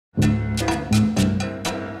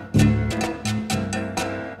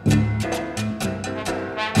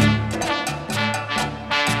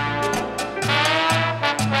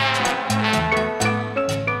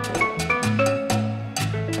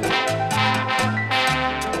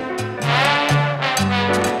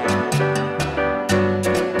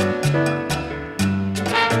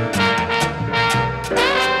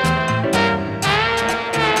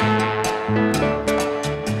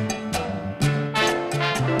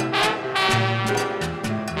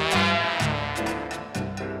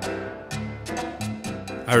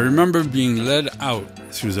I remember being led out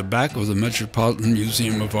through the back of the Metropolitan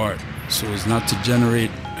Museum of Art so as not to generate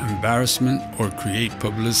embarrassment or create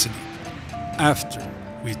publicity. After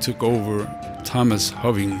we took over Thomas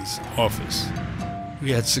Hoving's office,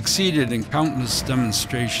 we had succeeded in countless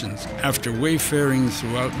demonstrations after wayfaring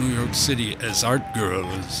throughout New York City as art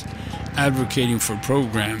guerrillas, advocating for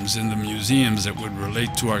programs in the museums that would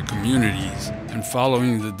relate to our communities, and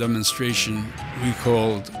following the demonstration we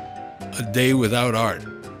called A Day Without Art,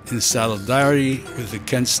 in solidarity with the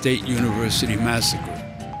Kent State University massacre.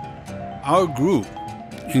 Our group,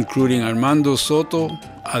 including Armando Soto,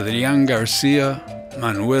 Adrian Garcia,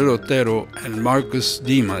 Manuel Otero, and Marcos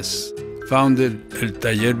Dimas, founded El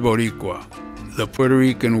Tjader Boricua, the Puerto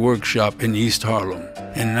Rican workshop in East Harlem,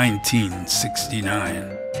 in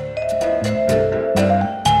 1969.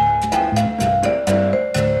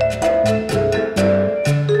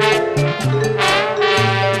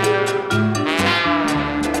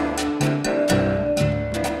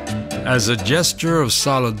 As a gesture of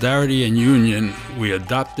solidarity and union, we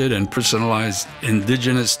adopted and personalized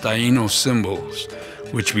indigenous Taíno symbols,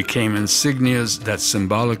 which became insignias that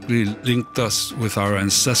symbolically linked us with our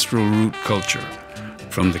ancestral root culture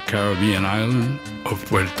from the Caribbean island of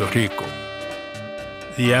Puerto Rico.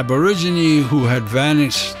 The Aborigine who had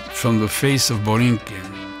vanished from the face of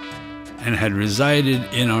Borinquen and had resided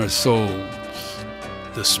in our souls,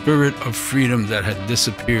 the spirit of freedom that had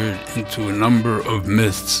disappeared into a number of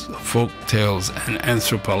myths, folk tales, and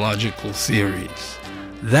anthropological theories.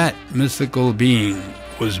 That mythical being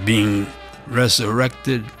was being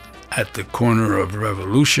resurrected at the corner of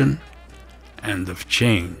revolution and of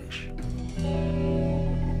change.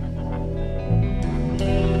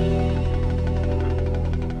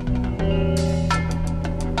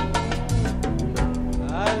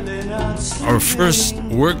 Our first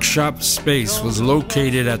workshop space was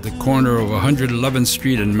located at the corner of 111th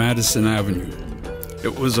Street and Madison Avenue.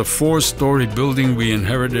 It was a 4-story building we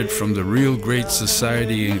inherited from the Real Great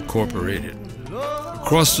Society Incorporated.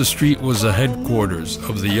 Across the street was the headquarters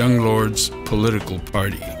of the Young Lords political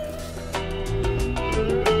party.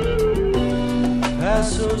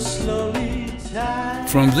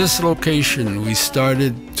 From this location, we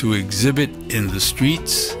started to exhibit in the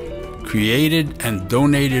streets, created and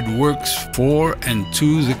donated works for and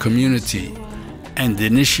to the community, and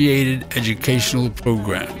initiated educational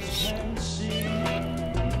programs.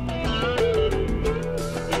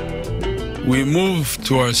 We moved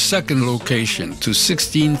to our second location, to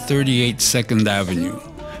 1638 2nd Avenue.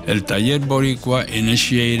 El Tjader Boricua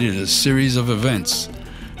initiated a series of events,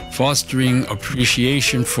 fostering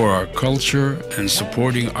appreciation for our culture and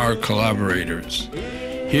supporting our collaborators.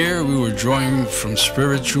 Here we were drawing from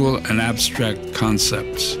spiritual and abstract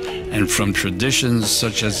concepts, and from traditions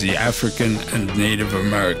such as the African and Native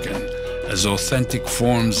American, as authentic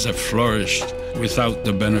forms that flourished without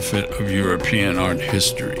the benefit of European art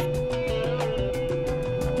history.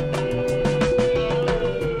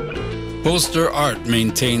 Poster art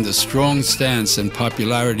maintained a strong stance and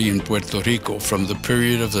popularity in Puerto Rico from the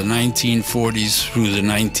period of the 1940s through the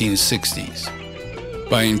 1960s.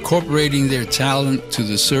 By incorporating their talent to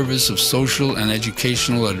the service of social and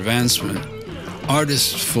educational advancement,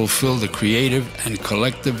 artists fulfill the creative and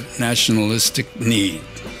collective nationalistic need.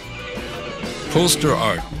 Poster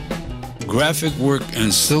art, graphic work,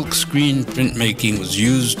 and silkscreen printmaking was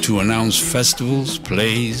used to announce festivals,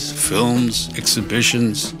 plays, films,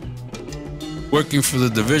 exhibitions. Working for the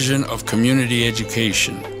Division of Community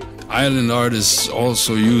Education, island artists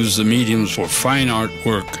also use the mediums for fine art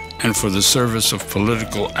work and for the service of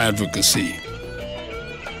political advocacy.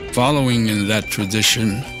 Following in that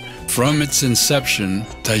tradition, from its inception,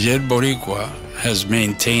 Tjader Boricua has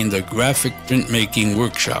maintained a graphic printmaking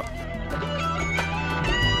workshop.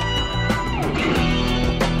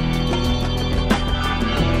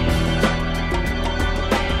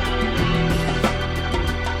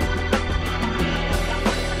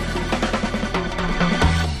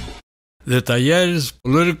 The Tjader's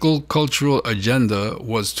political cultural agenda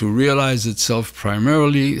was to realize itself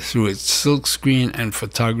primarily through its silkscreen and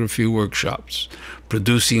photography workshops,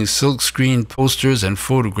 producing silkscreen posters and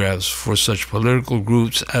photographs for such political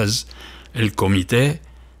groups as El Comité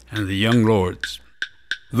and the Young Lords.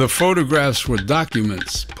 The photographs were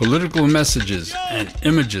documents, political messages, and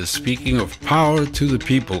images speaking of power to the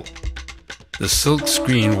people. The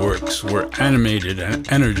silkscreen works were animated and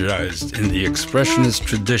energized in the expressionist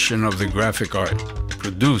tradition of the graphic art,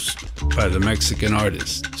 produced by the Mexican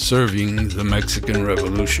artists, serving the Mexican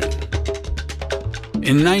Revolution.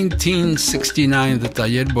 In 1969, the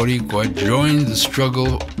Tjader Boricua joined the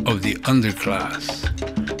struggle of the underclass.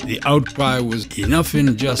 The outcry was enough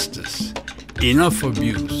injustice. enough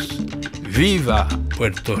abuse. Viva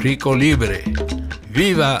Puerto Rico Libre.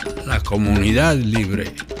 Viva la comunidad libre.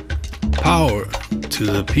 Power to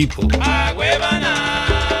the people. Agueybana.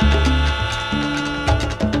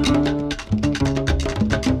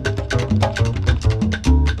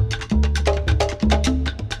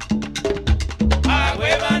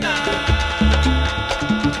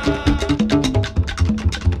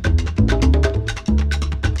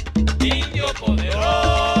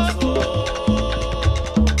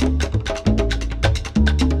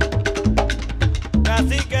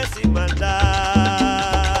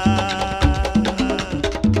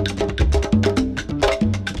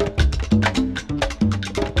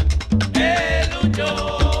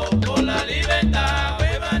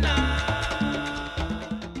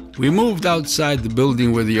 We moved outside the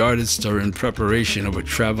building where the artists are in preparation of a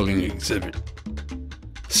traveling exhibit.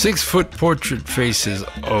 6-foot portrait faces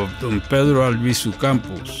of Don Pedro Albizu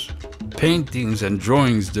Campos, paintings and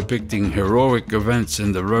drawings depicting heroic events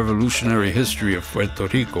in the revolutionary history of Puerto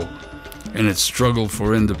Rico and its struggle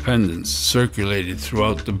for independence circulated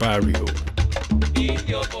throughout the barrio.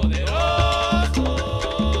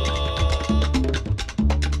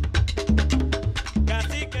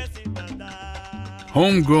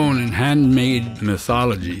 Homegrown and handmade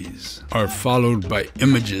mythologies are followed by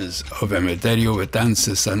images of Emeterio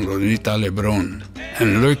Betances and Rosita Lebrón,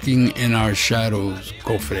 and lurking in our shadows,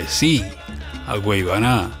 Cofresí,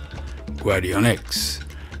 Agueybana, Guarionex,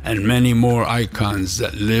 and many more icons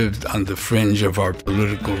that lived on the fringe of our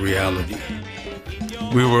political reality.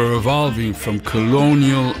 We were evolving from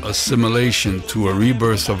colonial assimilation to a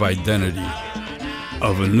rebirth of identity,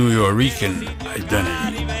 of a Neoyorquino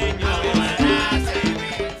identity.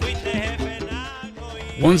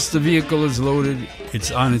 Once the vehicle is loaded,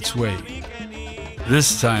 it's on its way,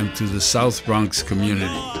 this time to the South Bronx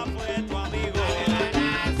community.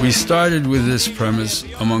 We started with this premise,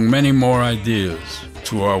 among many more ideas,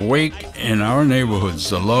 to awake in our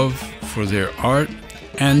neighborhoods the love for their art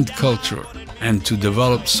and culture, and to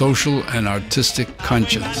develop social and artistic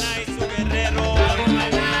conscience.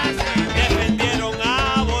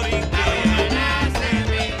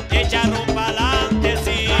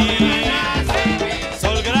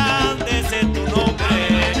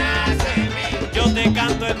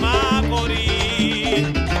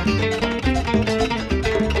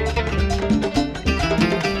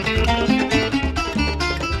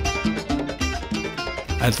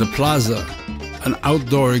 At the plaza, an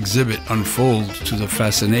outdoor exhibit unfolds to the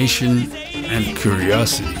fascination and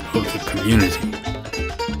curiosity of the community.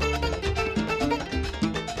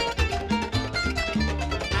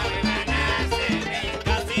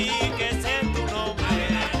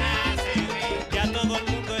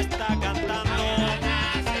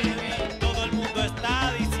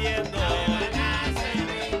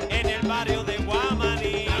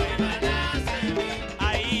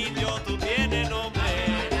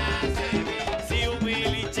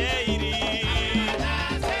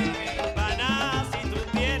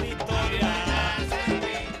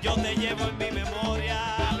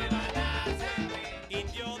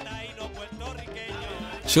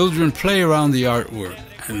 Children play around the artwork,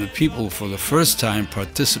 and the people for the first time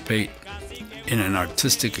participate in an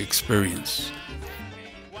artistic experience.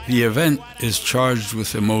 The event is charged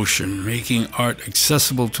with emotion, making art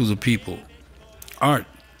accessible to the people. Art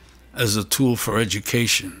as a tool for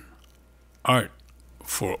education. Art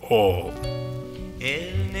for all.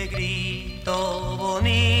 El negrito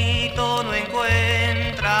bonito no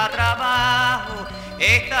encuentra trabajo,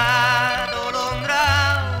 está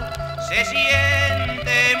atolondrado, se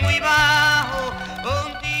siente muy bajo.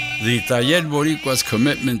 The Tjader Boricua's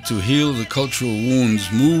commitment to heal the cultural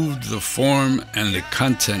wounds moved the form and the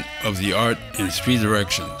content of the art in 3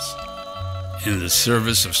 directions: in the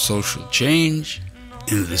service of social change,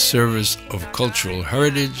 in the service of cultural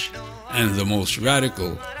heritage, and the most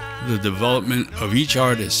radical, the development of each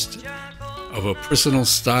artist, of a personal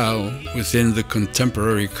style within the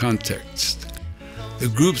contemporary context. The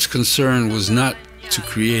group's concern was not to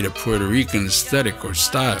create a Puerto Rican aesthetic or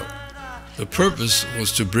style. The purpose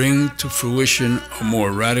was to bring to fruition a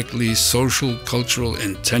more radically social cultural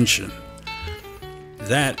intention,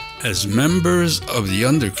 that as members of the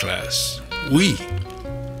underclass, we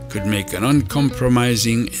could make an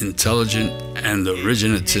uncompromising, intelligent, and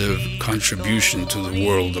originative contribution to the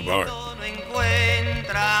world of art.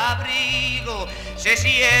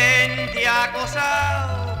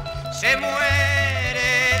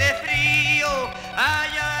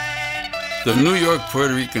 The New York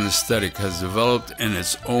Puerto Rican aesthetic has developed in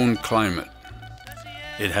its own climate.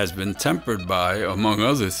 It has been tempered by, among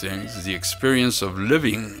other things, the experience of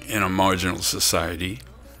living in a marginal society,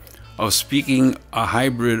 of speaking a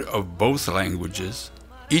hybrid of both languages,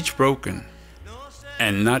 each broken,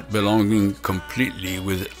 and not belonging completely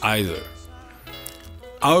with either.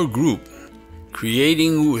 Our group,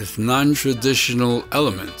 creating with non-traditional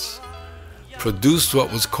elements, produced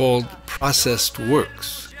what was called processed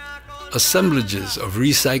works, assemblages of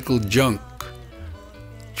recycled junk,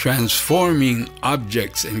 transforming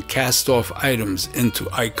objects and cast-off items into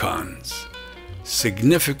icons.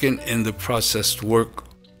 Significant in the processed work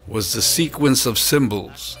was the sequence of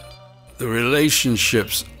symbols, the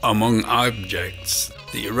relationships among objects,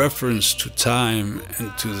 the reference to time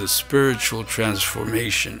and to the spiritual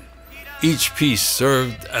transformation. Each piece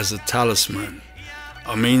served as a talisman,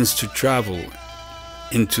 a means to travel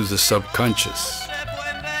into the subconscious.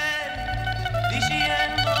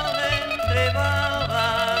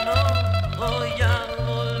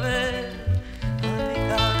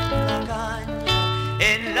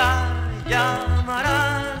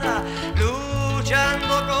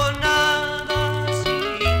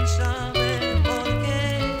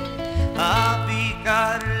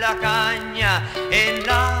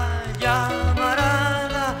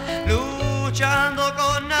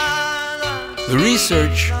 The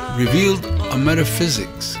research revealed a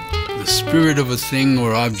metaphysics. The spirit of a thing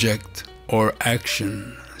or object or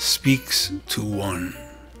action speaks to one,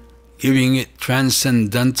 giving it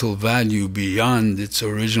transcendental value beyond its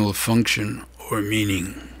original function or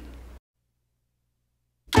meaning.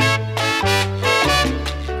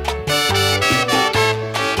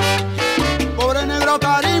 Pobre negro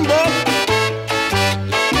Carimbo.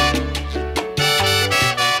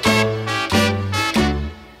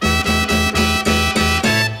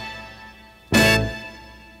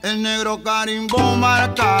 El negro Carimbo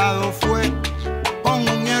marcado fue con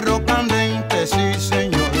un hierro candente, sí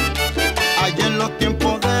señor. Allá en los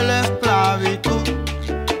tiempos de la esclavitud,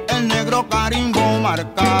 el negro Carimbo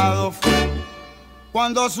marcado fue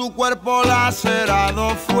cuando su cuerpo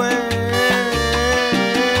lacerado fue.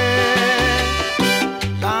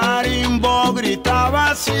 Carimbo gritaba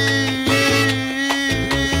así: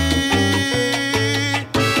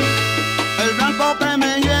 el blanco que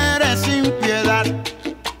me hiere sin piedad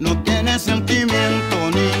no tiene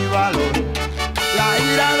sentimiento ni valor. La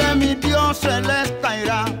ira de mi Dios celeste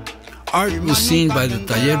irá. Art was seen by the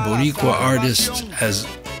Tjader Boricua artists as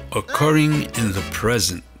occurring in the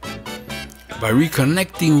present. By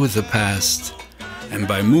reconnecting with the past and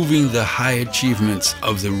by moving the high achievements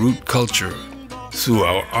of the root culture through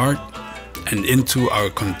our art and into our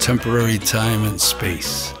contemporary time and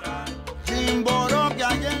space.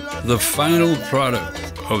 The final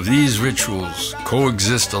product of these rituals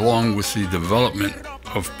coexist along with the development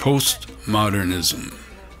of postmodernism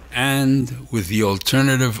and with the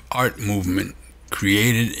alternative art movement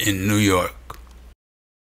created in New York.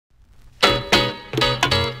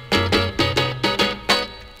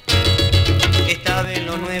 Estaba en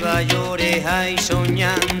los Nueva York, ahí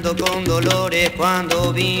soñando con dolores,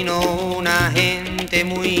 cuando vino una gente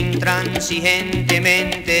muy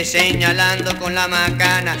intransigentemente señalando con la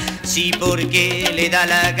macana, sí, porque le da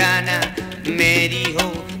la gana. Me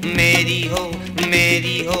dijo,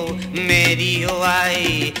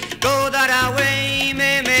 ay, Codaraway,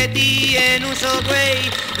 me metí en un subway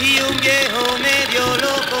y un viejo medio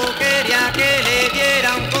loco quería que le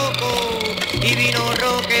diera un coco. Y vino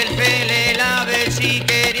Rockefeller a ver si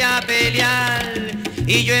quería pelear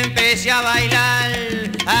y yo empecé a bailar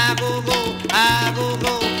a gogo, a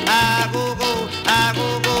gogo, a gogo, a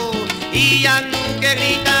gogo. Y ya nunca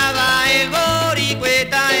gritaba el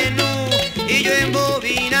boricueta en nu. Y yo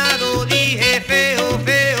embobinado dije, feo,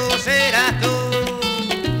 feo serás tú.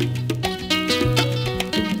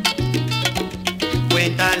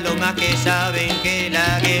 Cuentan los más que saben que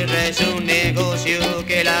la guerra es un negocio,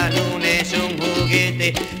 que la luna es un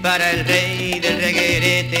juguete para el rey del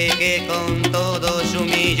reguerete, que con todos sus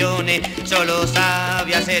millones solo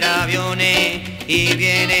sabe hacer aviones. Y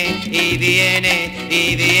viene, y viene,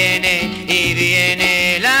 y viene, y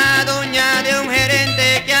viene la doña de un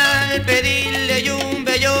gerente que al pedirle un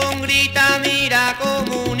vellón grita, mira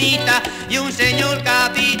comunista, y un señor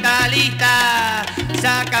capitalista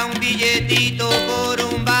saca un billetito por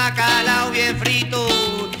un bacalao bien frito.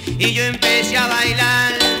 Y yo empecé a bailar